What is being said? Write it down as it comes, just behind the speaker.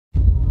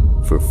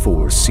For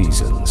 4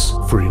 seasons,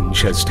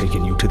 Fringe has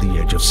taken you to the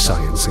edge of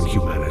science and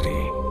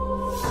humanity,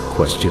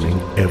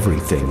 questioning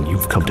everything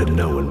you've come to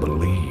know and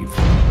believe.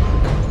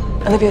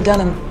 Olivia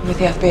Dunham with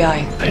the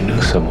FBI. I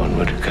knew someone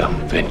would come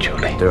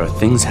eventually. There are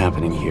things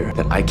happening here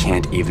that I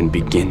can't even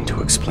begin to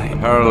explain.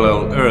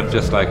 Parallel Earth,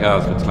 just like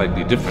ours, but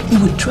slightly different.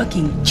 You were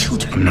drugging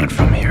children. I'm not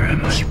from here,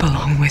 am I? You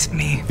belong with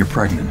me. You're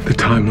pregnant. The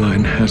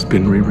timeline has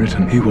been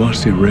rewritten. He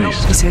was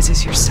erased. He says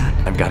it's your son.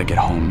 I've got to get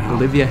home now.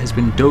 Olivia has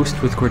been dosed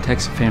with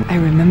cortexiphan. I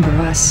remember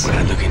us. When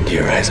I look into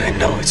your eyes, I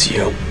know it's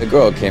you. The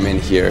girl came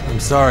in here. I'm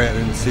sorry I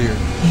didn't see her.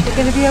 You're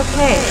gonna be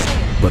okay.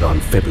 But on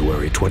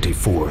February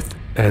 24th,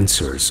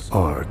 answers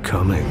are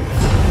coming.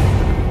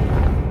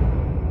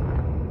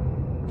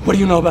 What do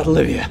you know about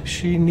Olivia?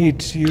 She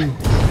needs you.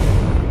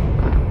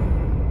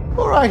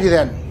 Alrighty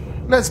then.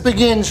 Let's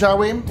begin, shall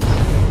we?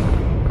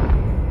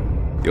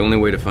 The only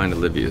way to find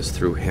Olivia is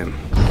through him.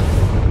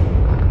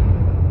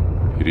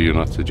 You're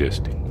not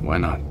suggesting. Why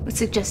not? But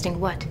suggesting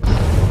what?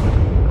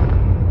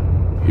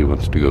 He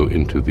wants to go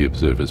into the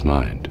observer's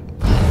mind.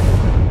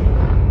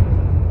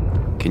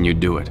 Can you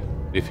do it?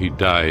 If he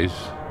dies,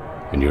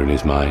 and you're in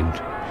his mind,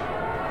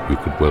 you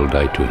could well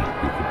die to him.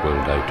 You could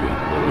well die to him.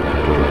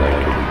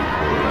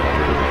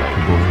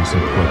 The boy is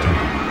important.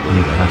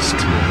 He has to.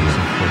 He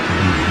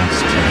has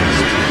to.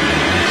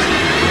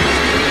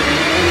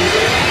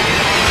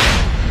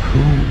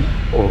 Who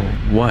or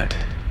what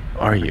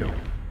are you?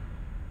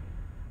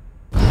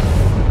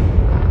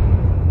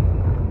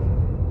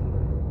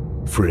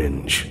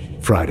 Fringe,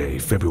 Friday,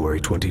 February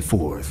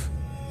 24th.